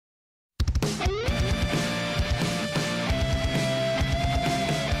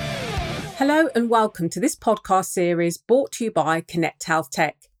Hello and welcome to this podcast series brought to you by Connect Health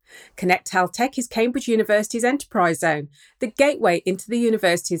Tech. Connect Health Tech is Cambridge University's enterprise zone, the gateway into the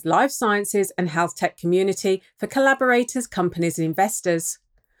university's life sciences and health tech community for collaborators, companies and investors.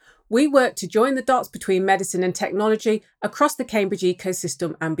 We work to join the dots between medicine and technology across the Cambridge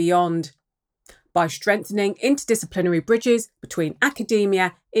ecosystem and beyond. By strengthening interdisciplinary bridges between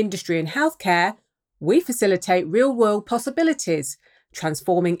academia, industry and healthcare, we facilitate real-world possibilities,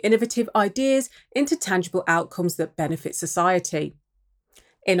 transforming innovative ideas into tangible outcomes that benefit society.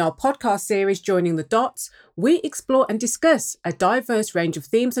 In our podcast series, Joining the Dots, we explore and discuss a diverse range of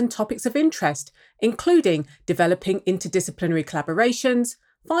themes and topics of interest, including developing interdisciplinary collaborations,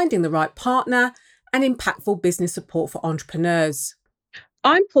 finding the right partner, and impactful business support for entrepreneurs.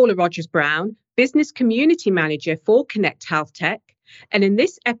 I'm Paula Rogers-Brown, Business Community Manager for Connect Health Tech, and in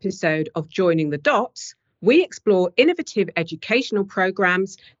this episode of Joining the Dots, we explore innovative educational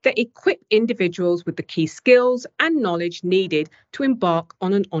programs that equip individuals with the key skills and knowledge needed to embark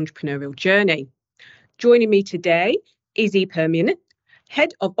on an entrepreneurial journey. Joining me today is Yupar Myint,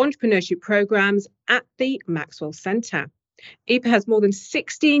 Head of Entrepreneurship Programs at the Maxwell Centre. Yupar has more than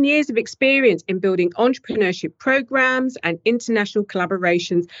 16 years of experience in building entrepreneurship programs and international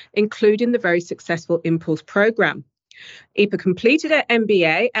collaborations, including the very successful Impulse programme. Yupar completed her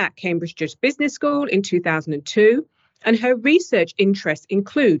MBA at Cambridge Business School in 2002, and her research interests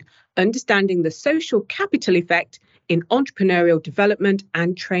include understanding the social capital effect in entrepreneurial development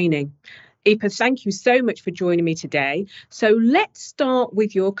and training. Yupar, thank you so much for joining me today. So let's start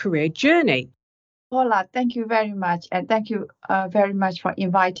with your career journey. Paula, thank you very much, and thank you very much for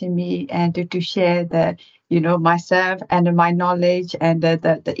inviting me and to share myself and my knowledge and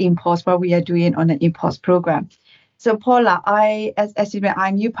the Impulse, what we are doing on the Impulse program. So Paula, as you know,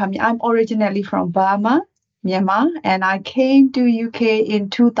 I'm Yupar Myint. I'm originally from Burma, Myanmar, and I came to UK in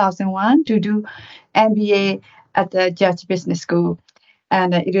 2001 to do MBA at the Judge Business School.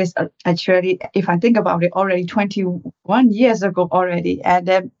 And it is actually, if I think about it, already 21 years ago already.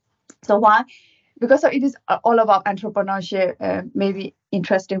 And so why? Because it is all about entrepreneurship. Maybe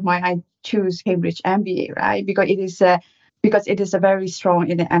interesting why I choose Cambridge MBA, right? Because it is a very strong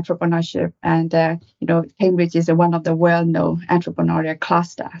in the entrepreneurship, and Cambridge is one of the well-known entrepreneurial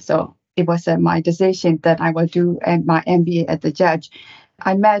cluster. So it was my decision that I will do my MBA at the Judge.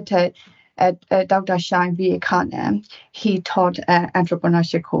 I met Dr. Shine Vivekanand. He taught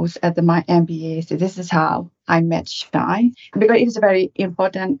entrepreneurship course at my MBA. So this is how I met Shine, because it is a very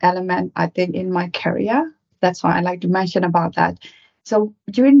important element, I think, in my career. That's why I like to mention about that. So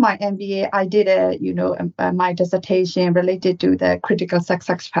during my MBA, I did my dissertation related to the critical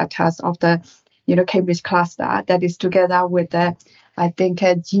success factors of the Cambridge cluster. That is together with the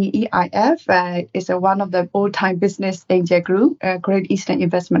GEIF is one of the old-time business angel group, Great Eastern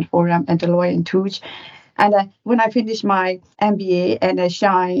Investment Forum, and Deloitte & Touche. And when I finished my MBA, and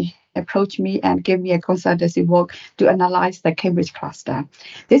Shine approached me and gave me a consultancy work to analyze the Cambridge cluster.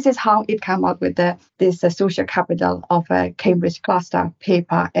 This is how it came up with this social capital of a Cambridge cluster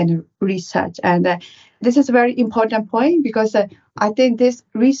paper and research. And this is a very important point, because I think this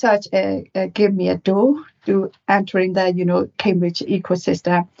research gave me a door to entering the Cambridge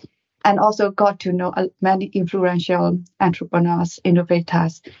ecosystem, and also got to know many influential entrepreneurs,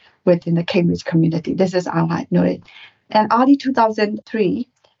 innovators within the Cambridge community. This is how I know it. And early 2003,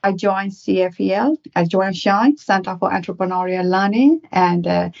 I joined CfEL. I joined Shine, Center for Entrepreneurial Learning,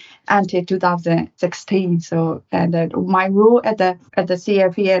 and until 2016. So, and my role at the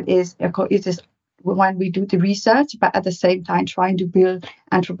CfEL is when we do the research, but at the same time trying to build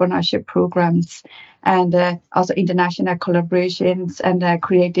entrepreneurship programs, and also international collaborations, and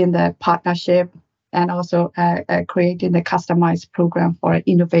creating the partnership, and also creating the customized program for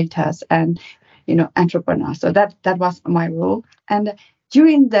innovators and entrepreneurs. So that was my role. And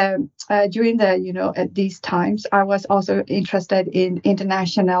during at these times, I was also interested in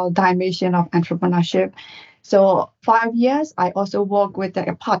international dimension of entrepreneurship. So 5 years, I also work with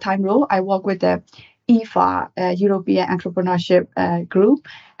a part-time role. I work with the EFER, European Entrepreneurship Group,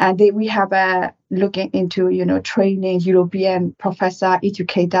 and we have looking into training European professor,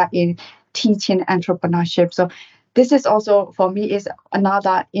 educator in teaching entrepreneurship. So this is also, for me, is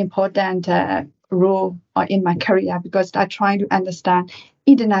another important role in my career, because I try to understand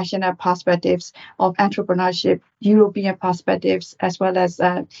international perspectives of entrepreneurship, European perspectives, as well as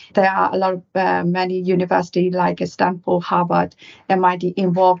there are a lot of many universities like Stanford, Harvard, MIT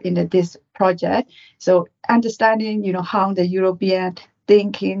involved in this project. So understanding, how the European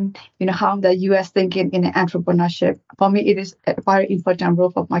thinking, how the US thinking in entrepreneurship. For me, it is a very important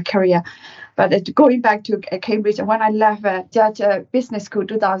role for my career. But going back to Cambridge, when I left Judge Business School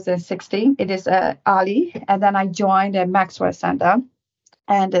 2016, it is early, and then I joined the Maxwell Center,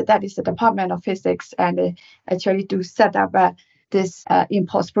 and that is the Department of Physics, and actually to set up this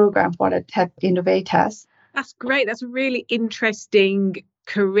impulse program for the tech innovators. That's great. That's a really interesting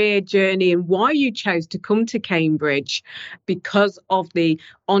career journey, and why you chose to come to Cambridge, because of the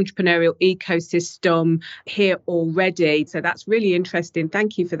entrepreneurial ecosystem here already. So that's really interesting.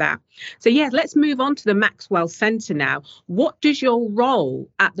 Thank you for that. So let's move on to the Maxwell Centre now. What does your role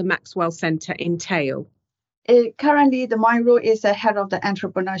at the Maxwell Centre entail? Currently, my role is a head of the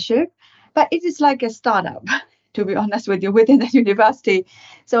entrepreneurship, but it is like a startup, to be honest with you, within the university.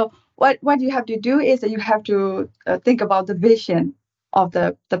 So what you have to do is that you have to think about the vision of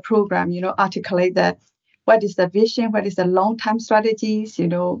the program, articulate what is the vision, what is the long-term strategies,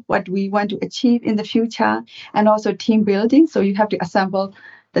 what we want to achieve in the future, and also team building. So you have to assemble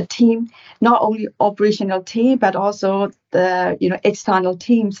the team, not only operational team, but also the external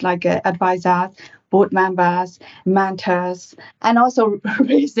teams like advisors, board members, mentors, and also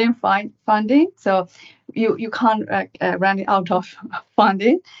raising funding. So you can't run it out of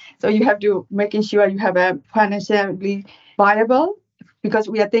funding. So you have to making sure you have a financially viable, because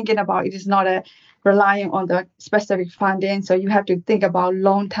we are thinking about it is not relying on the specific funding. So you have to think about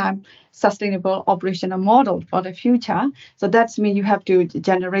long-term sustainable operational model for the future. So that's mean you have to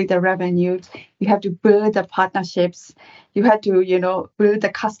generate the revenue, you have to build the partnerships, you have to build the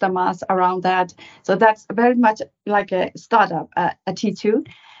customers around that. So that's very much like a startup attitude.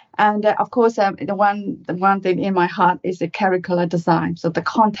 And of course, the one thing in my heart is the curricular design. So the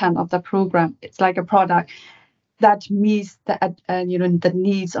content of the program, it's like a product that meets the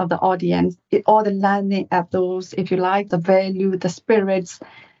needs of the audience. All the learning ethos, if you like, the value, the spirits,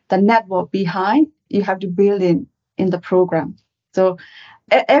 the network behind, you have to build in the program. So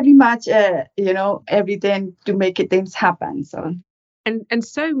every much, everything to make things happen. So. And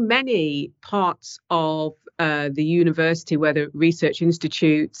so many parts of the university, whether research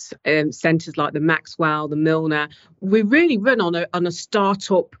institutes, centres like the Maxwell, the Milner, we really run on a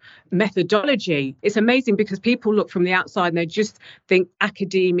startup methodology. It's amazing because people look from the outside and they just think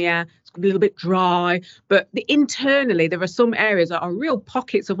academia, it's a little bit dry, but internally there are some areas that are real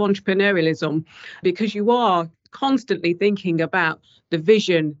pockets of entrepreneurialism, because you are constantly thinking about the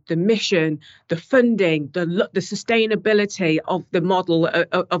vision, the mission, the funding, the sustainability of the model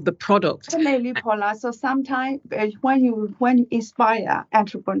of the product. Definitely, Paula. So sometimes when you inspire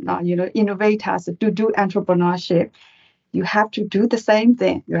entrepreneurs, innovators to do entrepreneurship, you have to do the same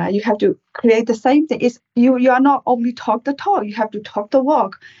thing, right? You have to create the same thing. You are not only talk the talk, you have to talk the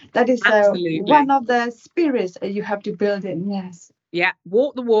walk. That is one of the spirits you have to build in. Yes. Yeah,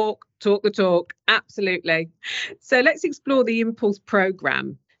 walk the walk, talk the talk. Absolutely. So let's explore the Impulse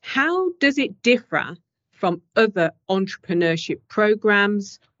programme. How does it differ from other entrepreneurship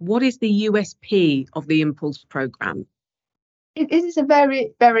programmes? What is the USP of the Impulse programme? It is a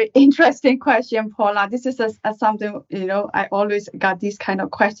very, very interesting question, Paula. This is something, I always got these kind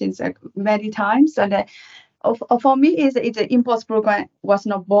of questions many times. And for me, the Impulse program was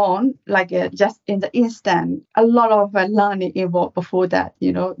not born like just in the instant. A lot of learning involved before that,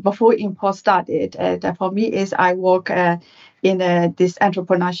 before Impulse started. For me, I work in this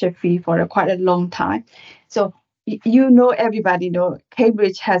entrepreneurship field for quite a long time. So, everybody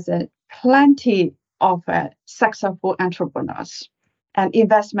Cambridge has plenty of successful entrepreneurs and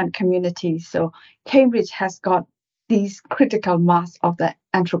investment communities. So Cambridge has got these critical mass of the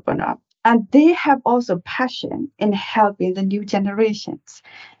entrepreneur. And they have also passion in helping the new generations.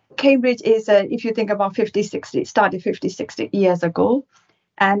 Cambridge is, if you think about started 50, 60 years ago.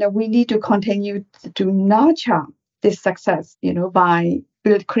 And we need to continue to nurture this success, by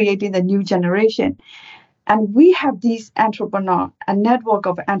creating the new generation. And we have these entrepreneurs, a network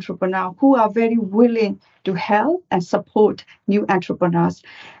of entrepreneurs who are very willing to help and support new entrepreneurs.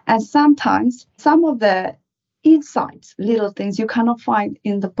 And sometimes some of the insights, little things you cannot find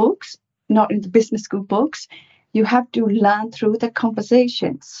in the books, not in the business school books, you have to learn through the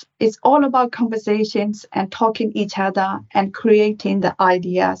conversations. It's all about conversations and talking each other and creating the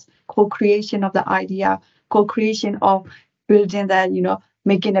ideas, co-creation of the idea, co-creation of building the,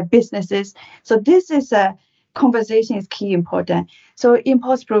 making the businesses. So this is a conversation is key important. So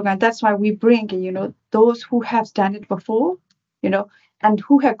Impulse program, that's why we bring, those who have done it before, and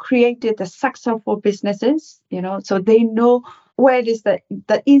who have created the successful businesses, so they know where is the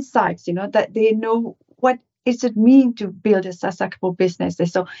insights, that they know what is it mean to build a successful business?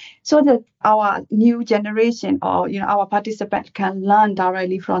 So that our new generation or our participants can learn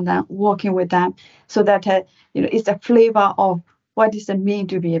directly from them, working with them, so that it's a flavor of what does it mean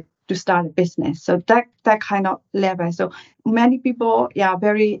to start a business. So that kind of level. So many people,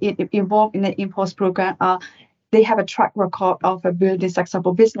 very involved in the Impulse program they have a track record of building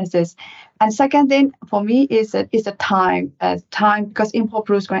successful businesses. And second thing for me is a time because Impulse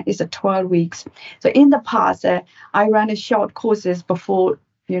program is 12 weeks. So in the past, I ran a short courses before,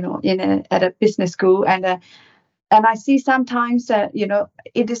 at a business school, and I see sometimes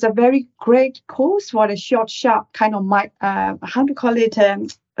it is a very great course for a short, sharp kind of how to call it.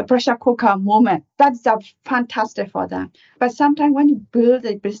 A pressure cooker moment. That's fantastic for them. But sometimes when you build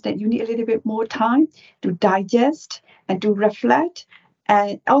a business, you need a little bit more time to digest and to reflect.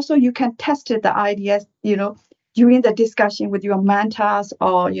 And also you can test the ideas, during the discussion with your mentors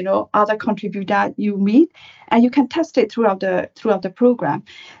or, other contributors you meet, and you can test it throughout the program.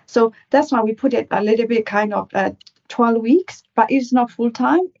 So that's why we put it a little bit kind of 12 weeks, but it's not full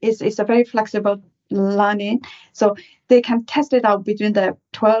time. It's a very flexible learning. So they can test it out between the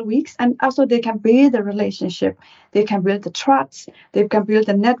 12 weeks, and also they can build the relationship. They can build the trust. They can build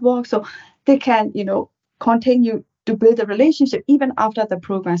the network. So they can, continue to build the relationship even after the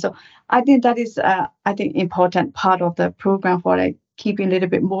program. So I think that is, important part of the program for keeping a little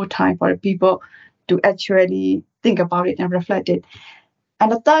bit more time for the people to actually think about it and reflect it.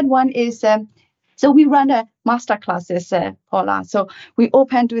 And the third one is, so we run a master classes, Paula. So we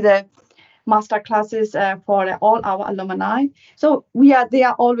open to the master classes for all our alumni. So they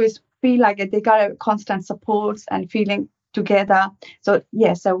are always feel like they got a constant support and feeling together. So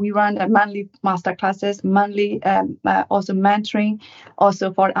yes, so we run a monthly master classes, monthly also mentoring,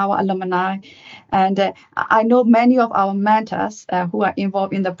 also for our alumni. And I know many of our mentors who are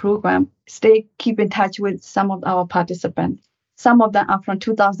involved in the program keep in touch with some of our participants. Some of them are from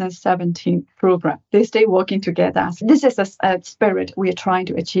 2017 program. They stay working together. So this is a spirit we are trying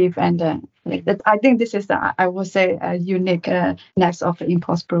to achieve. And I think this is, I would say, a unique next of the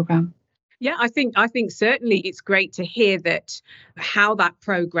Impulse program. Yeah, I think certainly it's great to hear that how that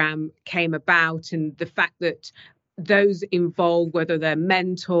program came about, and the fact that those involved, whether they're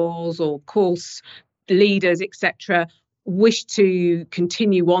mentors or course leaders, etc., wish to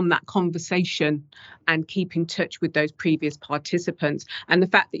continue on that conversation and keep in touch with those previous participants. And the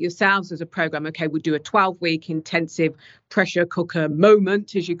fact that yourselves as a program, we'll do a 12-week intensive pressure cooker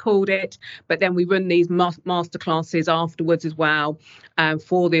moment, as you called it, but then we run these masterclasses afterwards as well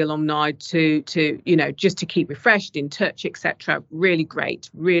for the alumni to just to keep refreshed, in touch, etc. Really great,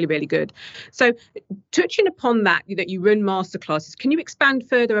 really, really good. So touching upon that you run masterclasses, can you expand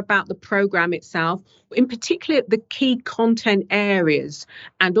further about the program itself, in particular the key content areas,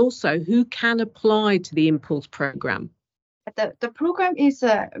 and also who can apply to the Impulse program? The program is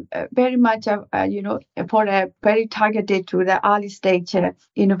very much, for very targeted to the early stage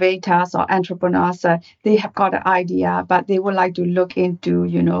innovators or entrepreneurs. They have got an idea, but they would like to look into,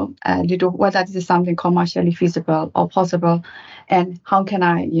 whether this is something commercially feasible or possible, and how can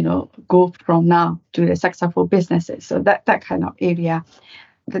I, go from now to the successful businesses. So that kind of area.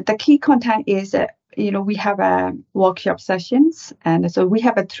 The key content is we have workshop sessions, and so we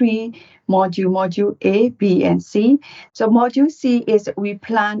have a 3 module A, B, and C. So module C is we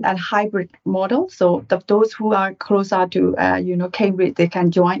plan a hybrid model. So those who are closer to Cambridge, they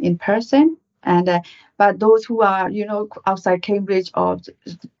can join in person, and but those who are outside Cambridge or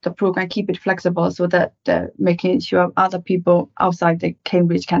the program keep it flexible, so that making sure other people outside the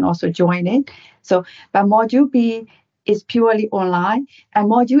Cambridge can also join it. So but module B is purely online, and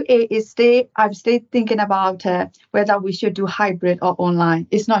module A is I'm still thinking about whether we should do hybrid or online.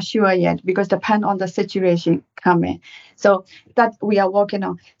 It's not sure yet because depend on the situation coming. So that we are working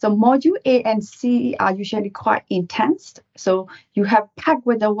on. So module A and C are usually quite intense. So you have packed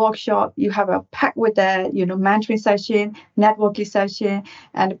with the workshop, you have a packed with the mentoring session, networking session,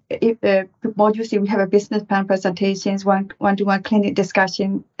 and if module C we have a business plan presentations, one-to-one clinic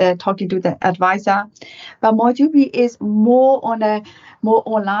discussion, talking to the advisor. But module B is more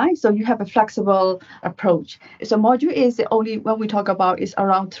online, so you have a flexible approach. So module A is only, when we talk about, is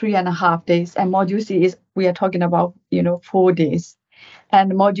around 3.5 days, and module C is we are talking about 4 days,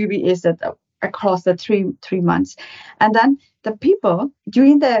 and module B is across the three months. And then the people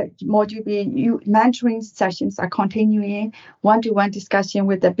during the module B, mentoring sessions are continuing, one-to-one discussion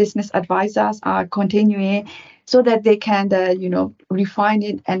with the business advisors are continuing, so that they can refine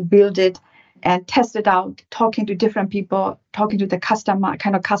it and build it and test it out, talking to different people, talking to the customer,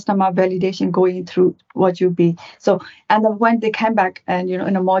 kind of customer validation, going through what you be. So, and then when they come back and,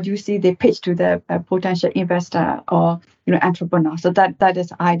 in a module C, they pitch to the potential investor or, entrepreneur. So that is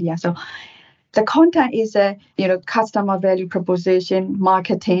the idea. So the content is customer value proposition,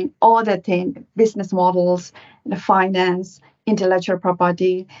 marketing, all the things, business models, the finance, intellectual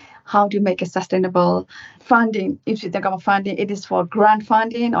property, how to make it sustainable. Funding, if you think about funding, it is for grant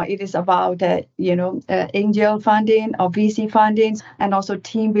funding, or it is about angel funding or VC funding, and also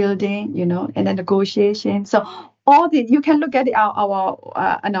team building, and then negotiation. So all you can look at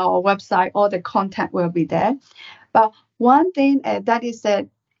on our website, all the content will be there. But one thing that is that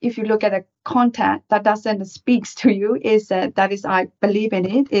if you look at the content that doesn't speaks to you is that is, I believe in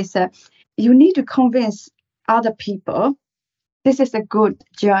it, is you need to convince other people this is a good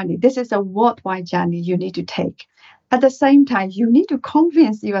journey. This is a worthwhile journey you need to take. At the same time, you need to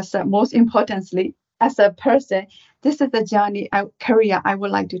convince yourself, most importantly, as a person, this is the journey, career I would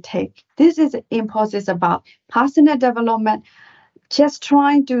like to take. This is impulses about personal development, just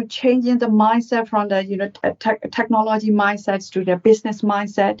trying to change the mindset from the technology mindsets to the business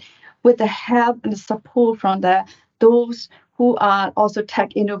mindset, with the help and the support from those who are also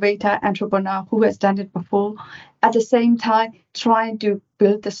tech innovator, entrepreneur, who has done it before. At the same time, trying to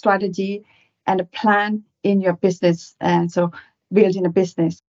build the strategy and a plan in your business, and so building a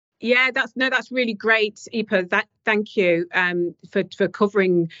business. Yeah, that's really great, Yupar. Thank you for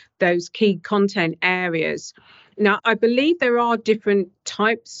covering those key content areas. Now, I believe there are different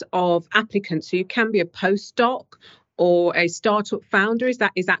types of applicants. So you can be a postdoc or a startup founder. Is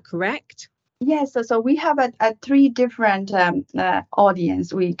that correct? Yes, so we have a three different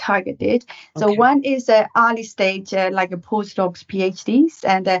audience we targeted. So Okay. One is early stage, like a postdocs, PhDs,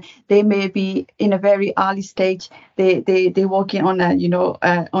 and they may be in a very early stage. They working on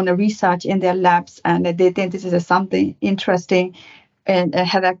on a research in their labs, and they think this is something interesting and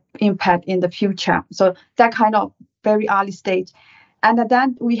have an impact in the future. So that kind of very early stage. And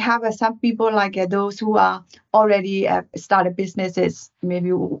then we have some people like those who are already started businesses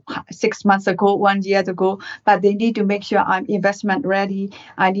maybe 6 months ago, 1 year ago, but they need to make sure I'm investment ready.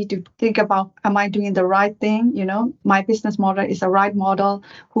 I need to think about, am I doing the right thing? My business model is the right model.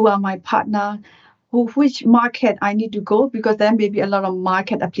 Who are my partner? Which market I need to go, because there may be a lot of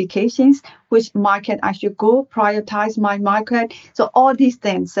market applications. Which market I should go, prioritize my market. So all these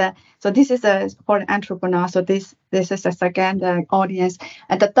things. So this is for an entrepreneur. So this is a second audience.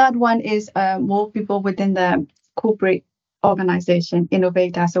 And the third one is more people within the corporate organization,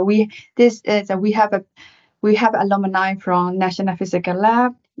 innovator. So we have alumni from National Physical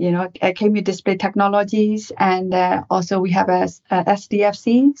Lab, Academy Display Technologies, and also we have a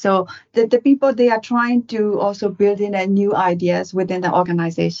SDFC. So the people, they are trying to also build in new ideas within the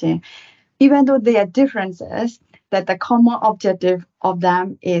organization. Even though there are differences, that the common objective of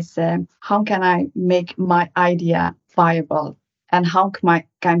them is how can I make my idea viable, and how can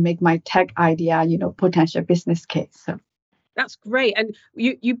I make my tech idea, potential business case. So. That's great. And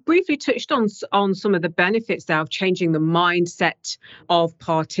you briefly touched on some of the benefits there of changing the mindset of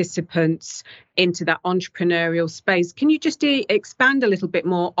participants into that entrepreneurial space. Can you just expand a little bit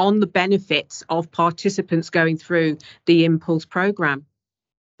more on the benefits of participants going through the Impulse program?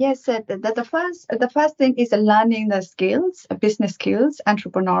 Yes, the first thing is learning the skills, business skills,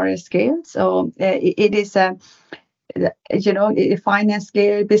 entrepreneurial skills. So it is finance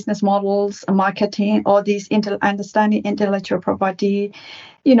scale, business models, marketing, all these understanding intellectual property,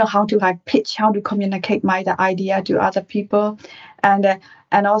 how to pitch, how to communicate the idea to other people, and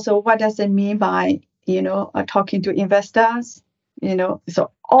also what does it mean by talking to investors,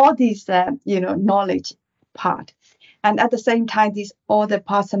 so all these knowledge part. And at the same time, all the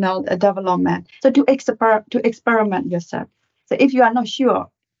personal development. So to experiment yourself. So if you are not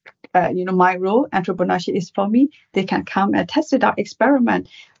sure, my role, entrepreneurship is for me, they can come and test it out, experiment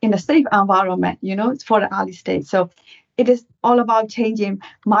in a safe environment, for the early stage. So it is all about changing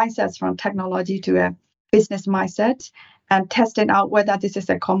mindsets from technology to a business mindset, and testing out whether this is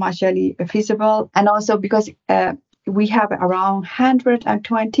commercially feasible. And also because we have around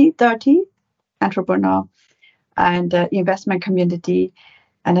 30 entrepreneurs and investment community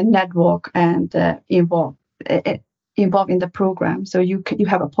and a network and involved in the program. So you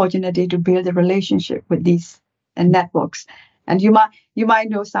have opportunity to build a relationship with these networks. And you might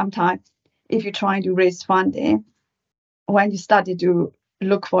know sometimes if you're trying to raise funding, when you started to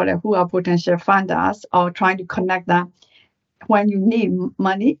look for who are potential funders or trying to connect them, when you need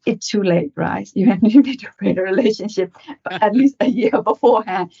money, it's too late, right? You need to create a relationship at least a year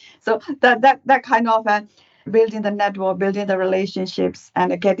beforehand. So that kind of building the network, building the relationships,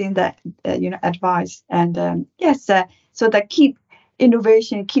 and getting the advice. And so that keep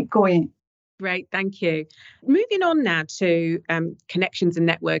innovation, keep going. Great, thank you. Moving on now to connections and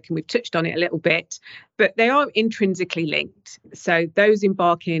networking. We've touched on it a little bit, but they are intrinsically linked. So those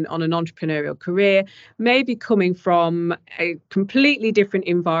embarking on an entrepreneurial career may be coming from a completely different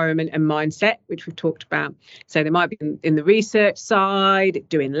environment and mindset, which we've talked about. So they might be in the research side,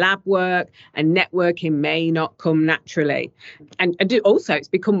 doing lab work, and networking may not come naturally. And also, it's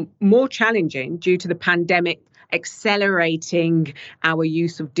become more challenging due to the pandemic accelerating our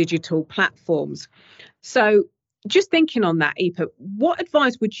use of digital platforms. So just thinking on that, Yupar, what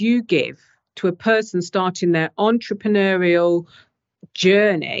advice would you give to a person starting their entrepreneurial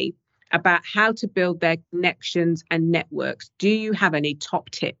journey about how to build their connections and networks? Do you have any top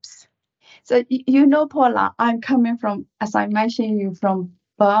tips? So, Paula, I'm coming from, as I mentioned you, from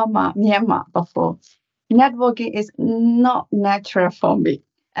Burma, Myanmar before. Networking is not natural for me.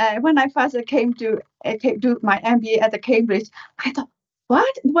 When I first came to do my MBA at the Cambridge, I thought,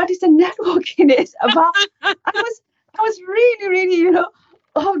 what is the networking is about? I was really,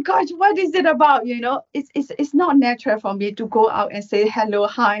 oh gosh, what is it about? It's not natural for me to go out and say hello,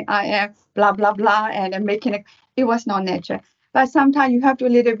 hi, I am blah blah blah, and making it. It was not natural. But sometimes you have to a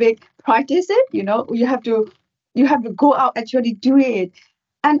little bit practice it. You have to go out actually do it.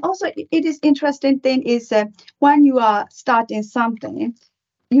 And also, it is interesting thing is when you are starting something,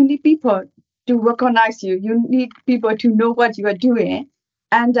 you need people to recognize you. You need people to know what you are doing,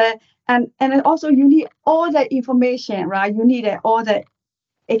 and also you need all the information, right? You need all the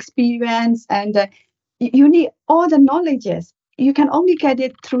experience, and you need all the knowledges. You can only get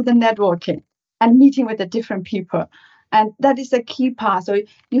it through the networking and meeting with the different people, and that is a key part. So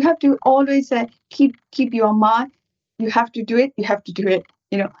you have to always keep your mind. You have to do it. You have to do it.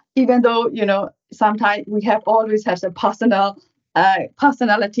 Even though sometimes we always have a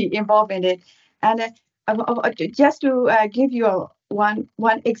personality involved in it. And just to give you one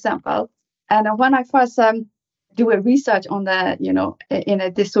example, and when I first do a research on the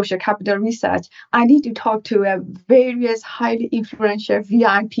in this social capital research, I need to talk to various highly influential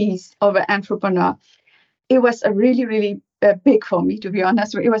VIPs of an entrepreneur. It was a really big for me, to be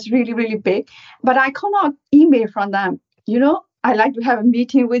honest. It was really big, but I cannot email from them. I like to have a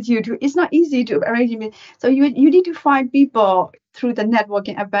meeting with you too. It's not easy to arrange a meeting. So you need to find people through the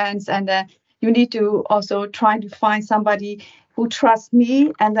networking events, and you need to also try to find somebody who trusts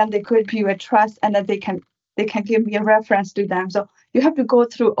me, and then they could be a trust, and then they can give me a reference to them. So you have to go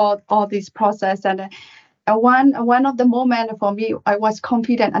through all this process. And one of the moments for me, I was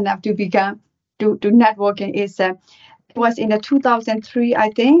confident enough to begin to networking is. It was in the 2003, I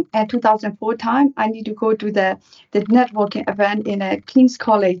think, and 2004 time. I need to go to the networking event in a King's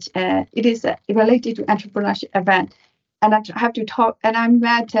College. It is related to entrepreneurship event, and I have to talk. And I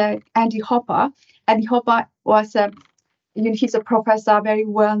met Andy Hopper. Andy Hopper was he's a professor, very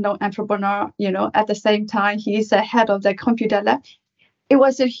well-known entrepreneur. At the same time, he's a head of the computer lab. It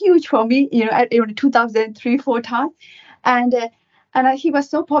was huge for me. In 2003-4 time, and he was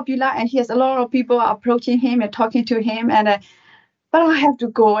so popular, and he has a lot of people approaching him and talking to him. But I have to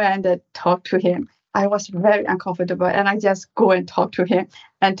go and talk to him. I was very uncomfortable, and I just go and talk to him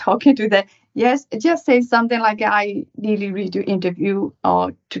and talking to just say something like, I really do interview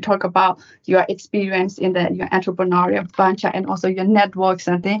or to talk about your experience in your entrepreneurial venture and also your networks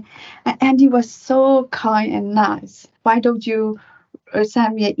and things. And he was so kind and nice. Why don't you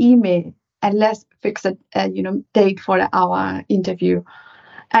send me an email and let's fix a date for our interview?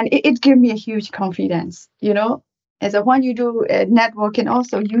 And it gave me a huge confidence, As when you do networking,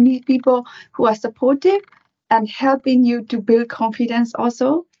 also you need people who are supportive and helping you to build confidence.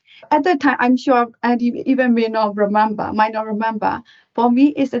 Also, at that time, I'm sure Andy even might not remember. For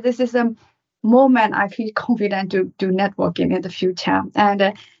me, this is a moment I feel confident to do networking in the future,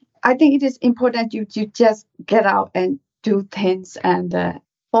 and I think it is important you just get out and do things. And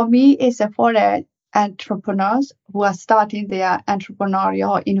for me, it's for the entrepreneurs who are starting their entrepreneurial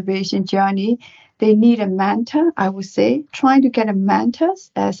or innovation journey. They need a mentor, I would say. Trying to get a mentor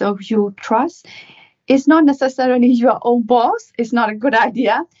so you trust. It's not necessarily your own boss. It's not a good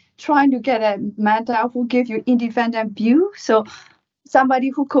idea. Trying to get a mentor who gives you independent view. So somebody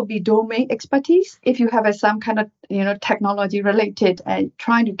who could be domain expertise. If you have some kind of technology related,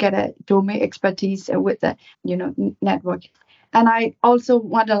 trying to get a domain expertise with the network. And I also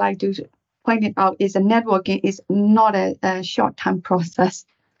want to point it out is that networking is not a short-term process.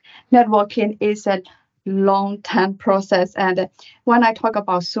 Networking is a long-term process. And when I talk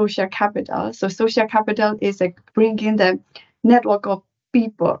about social capital, so social capital is bringing the network of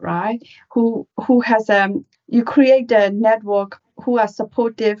people, right? Who has you create a network who are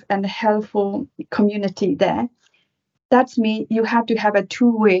supportive and helpful community there. That's mean you have to have a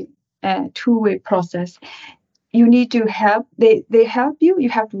two-way process. You need to help. They help you. You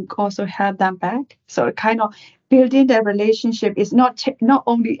have to also help them back. So kind of building the relationship is not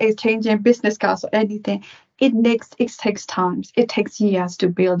only exchanging business cards or anything. It takes time. It takes years to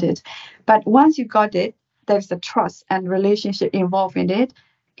build it. But once you got it, there's a trust and relationship involved in it.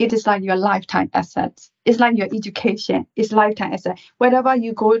 It is like your lifetime assets. It's like your education. It's lifetime asset. Wherever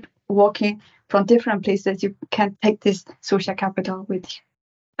you go working from different places, you can take this social capital with you.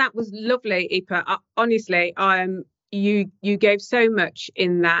 That was lovely, Yupar. Honestly, you gave so much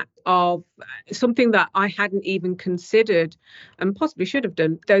in that of something that I hadn't even considered and possibly should have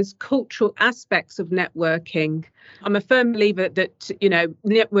done, those cultural aspects of networking. I'm a firm believer that,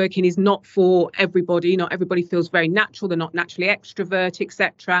 networking is not for everybody. Not everybody feels very natural. They're not naturally extrovert,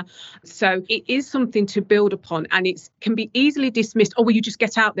 etc. So it is something to build upon, and it can be easily dismissed. Oh, well, you just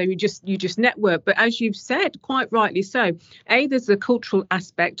get out there, you just network. But as you've said, quite rightly so, there's the cultural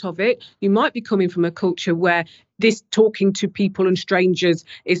aspect of it. You might be coming from a culture where this talking to people and strangers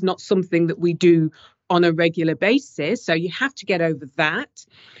is not something that we do on a regular basis. So you have to get over that.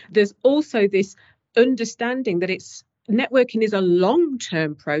 There's also this understanding that networking is a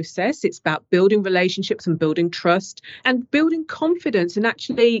long-term process. It's about building relationships and building trust and building confidence. And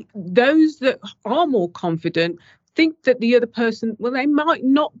actually, those that are more confident think that the other person, well, they might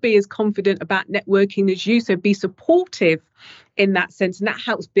not be as confident about networking as you. So be supportive in that sense. And that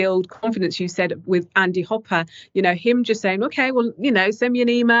helps build confidence. You said with Andy Hopper, him just saying, okay, well, send me an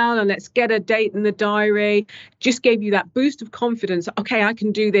email and let's get a date in the diary, just gave you that boost of confidence. Okay, I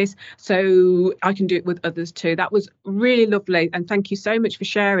can do this, so I can do it with others too. That was really lovely. And thank you so much for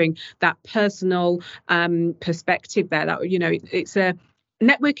sharing that personal perspective there. That, it's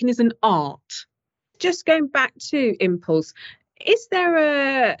networking is an art. Just going back to Impulse, is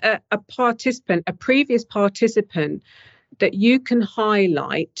there a participant, a previous participant that you can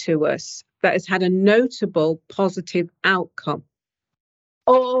highlight to us that has had a notable positive outcome?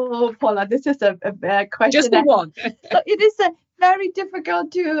 Oh, Paula, this is a question. Just the one. So it is very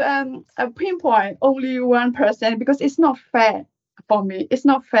difficult to pinpoint only one person because it's not fair for me. It's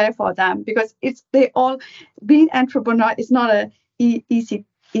not fair for them because they all being entrepreneur is not an easy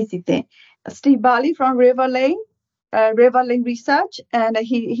thing. Steve Barley from River Lane Research, and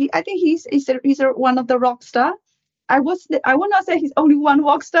he I think he's one of the rock star. I will not say he's only one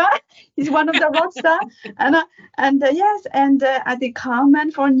rock star. He's one of the rock star, yes, and I think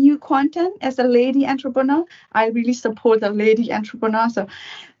Hermann for New Quantum as a lady entrepreneur. I really support the lady entrepreneur. So,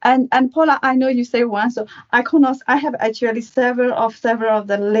 and Paula, I know you say one, so I have actually several of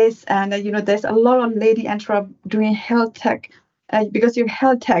the lists, and there's a lot of lady entrepreneurs doing health tech. Because you're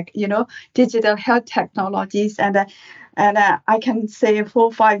health tech, digital health technologies, and I can say 4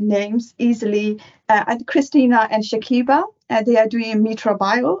 or 5 names easily. And Christina and Shakiba, they are doing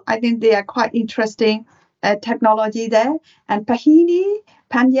microbiome. I think they are quite interesting technology there. And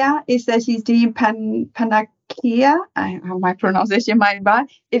Panya she's doing Panakia. My pronunciation might be bad.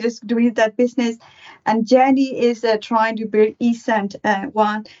 It is doing that business. And Jenny is trying to build EFER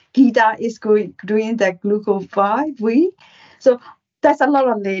one. Gita is doing the glucose-5. So there's a lot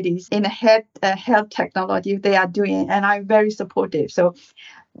of ladies in health technology they are doing, and I'm very supportive. So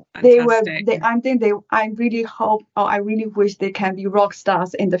I really hope, or I really wish they can be rock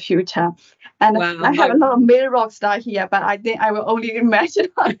stars in the future. And wow. I have a lot of male rock stars here, but I think I will only imagine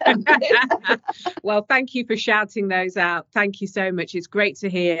on them. Well, thank you for shouting those out. Thank you so much. It's great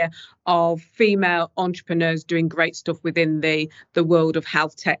to hear of female entrepreneurs doing great stuff within the world of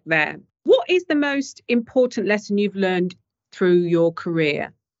health tech there. What is the most important lesson you've learned through your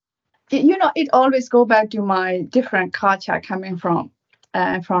career? It always go back to my different culture coming from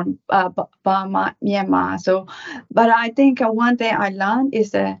Burma, Myanmar. So, but I think one thing I learned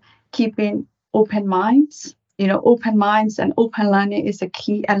is keeping open minds. Open minds and open learning is a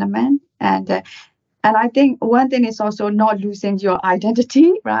key element. And I think one thing is also not losing your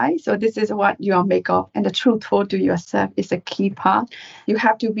identity, right? So this is what you are made of, and the truthful to yourself is a key part. You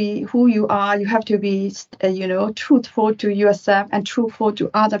have to be who you are. You have to be, truthful to yourself and truthful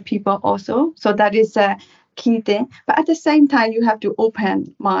to other people also. So that is a key thing. But at the same time, you have to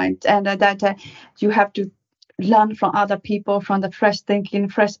open mind, and that you have to learn from other people, from the fresh thinking,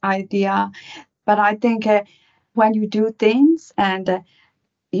 fresh idea. But I think when you do things and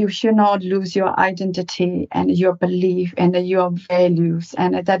you should not lose your identity and your belief and your values.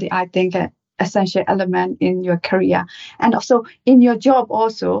 And that, I think, an essential element in your career. And also in your job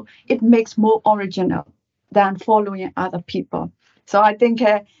also, it makes more original than following other people. So I think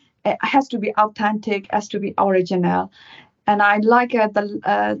it has to be authentic, has to be original. And I like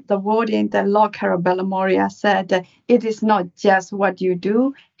the wording that Lord Carabella Moria said, it is not just what you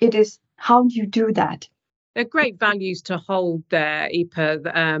do, it is how you do that. They're great values to hold there,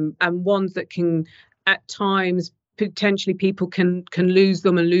 Yupar, and ones that can, at times, potentially people can lose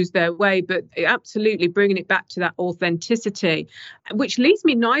them and lose their way, but absolutely bringing it back to that authenticity, which leads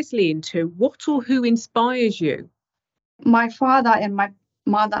me nicely into what or who inspires you. My father and my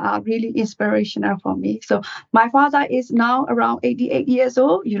mother are really inspirational for me. So my father is now around 88 years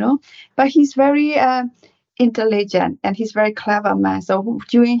old, but he's very intelligent and he's very clever man. So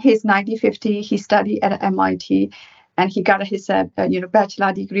during his 1950, he studied at MIT and he got his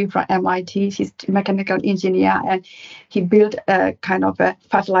bachelor degree from MIT. He's a mechanical engineer and he built kind of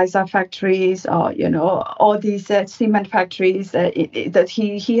fertilizer factories or all these cement factories. That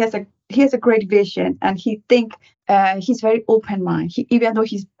he has a great vision and he think. He's very open mind. Even though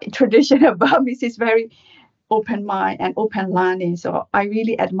he's traditional Burmese, he's very open mind and open learning. So I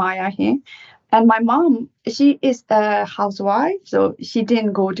really admire him. And my mom, she is a housewife, so she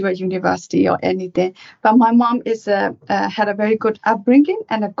didn't go to a university or anything. But my mom had a very good upbringing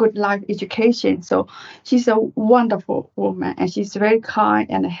and a good life education. So she's a wonderful woman, and she's very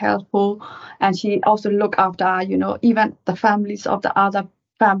kind and helpful. And she also look after, even the families of the other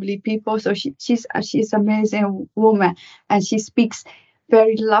family people. So she's an amazing woman, and she speaks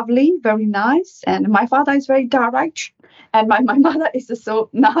very lovely, very nice. And my father is very direct, and my mother is so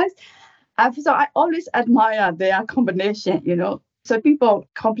nice. So I always admire their combination, So people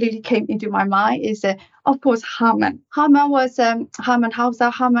completely came into my mind is, of course, Hermann. Hermann Hauser.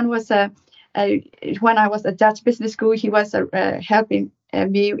 Hermann was when I was at Dutch Business School, he was helping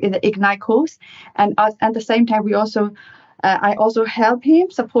me in the Ignite course, and at the same time I also helped him,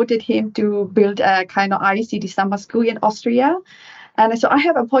 supported him to build a kind of IECT summer school in Austria. And so I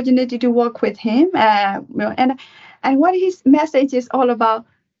have opportunity to work with him. And what his message is all about,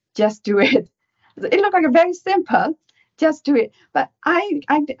 just do it. It looks like a very simple, just do it. But I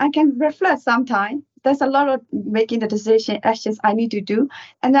can reflect sometimes. There's a lot of making the decision, actions I need to do.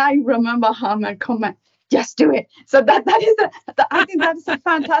 And I remember Hermann comment, just do it. So that is, I think that's a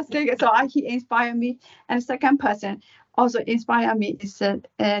fantastic. So he inspired me. And second person also inspired me is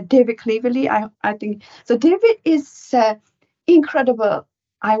David Cleverly. I think so. David is incredible,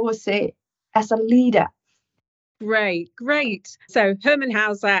 I would say, as a leader. Great. So Hermann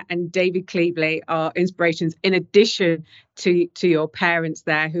Hauser and David Cleverly are inspirations in addition to your parents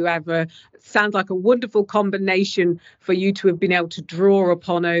there, who sounds like a wonderful combination for you to have been able to draw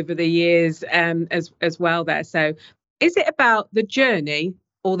upon over the years as well there. So is it about the journey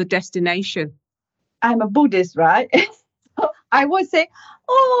or the destination? I'm a Buddhist, right? So I would say,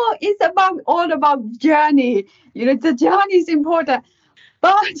 it's all about journey. The journey is important.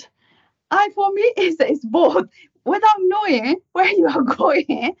 But for me, it's both. Without knowing where you are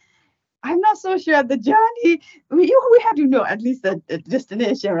going, I'm not so sure the journey. We have to know at least the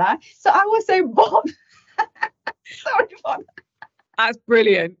destination, right? So I would say both. Sorry for that. That's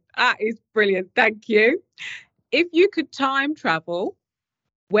brilliant. That is brilliant. Thank you. If you could time travel,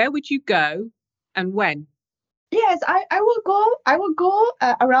 where would you go and when? Yes, I will go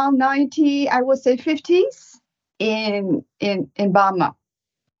around 90, I would say 50s in Burma.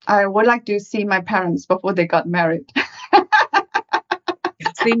 I would like to see my parents before they got married.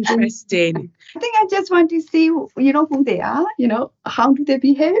 That's interesting. I think I just want to see, who they are, how do they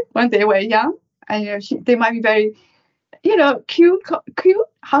behave when they were young. And they might be very, cute.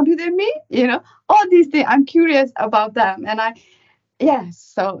 How do they meet? All these things. I'm curious about them. And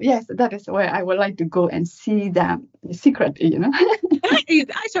yes, that is where I would like to go and see them secretly,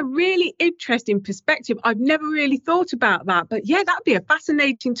 That's a really interesting perspective. I've never really thought about that. But yeah, that'd be a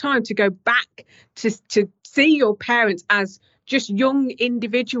fascinating time to go back to see your parents as just young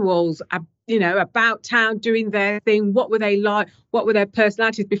individuals, about town doing their thing. What were they like? What were their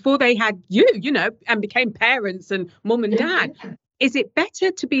personalities before they had you, and became parents and mum and dad? Is it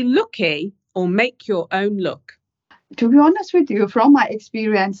better to be lucky or make your own luck? To be honest with you, from my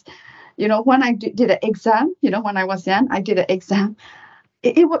experience, when I did an exam, when I was young, I did an exam.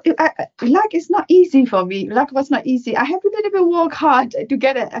 Luck is not easy for me. Luck was not easy. I have to little bit work hard to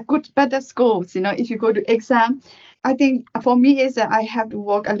get a better scores. If you go to exam, I think for me is that I have to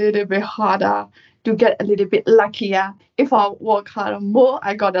work a little bit harder to get a little bit luckier. If I work harder more,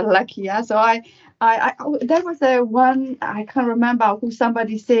 I got a luckier. So there was one, I can't remember who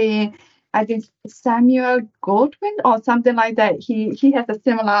somebody saying, I think Samuel Goldwyn or something like that. He has a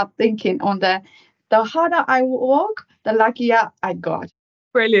similar thinking on the harder I work, the luckier I got.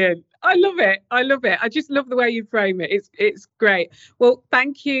 Brilliant. I love it. I love it. I just love the way you frame it. It's great. Well,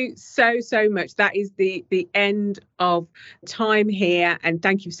 thank you so much. That is the end of time here, and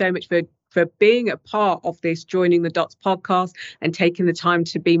thank you so much for being a part of this Joining the Dots podcast and taking the time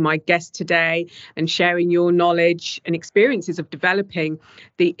to be my guest today and sharing your knowledge and experiences of developing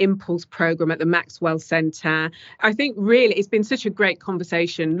the Impulse program at the Maxwell Centre. I think really it's been such a great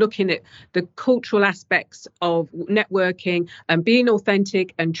conversation looking at the cultural aspects of networking and being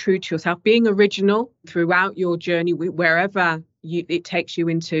authentic and true to yourself, being original throughout your journey wherever it takes you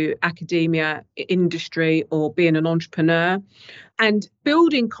into academia, industry, or being an entrepreneur, and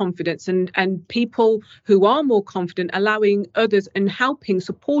building confidence and people who are more confident, allowing others and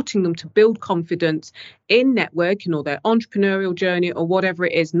supporting them to build confidence in networking or their entrepreneurial journey or whatever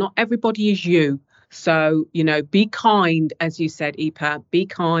it is. Not everybody is you. So, be kind, as you said, Yupar, be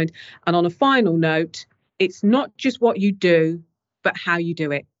kind. And on a final note, it's not just what you do, but how you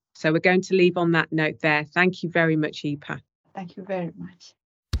do it. So we're going to leave on that note there. Thank you very much, Yupar. Thank you very much.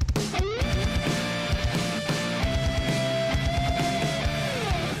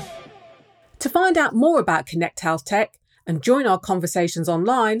 To find out more about Connect Health Tech and join our conversations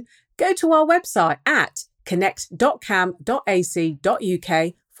online, go to our website at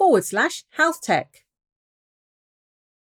connect.cam.ac.uk/healthtech.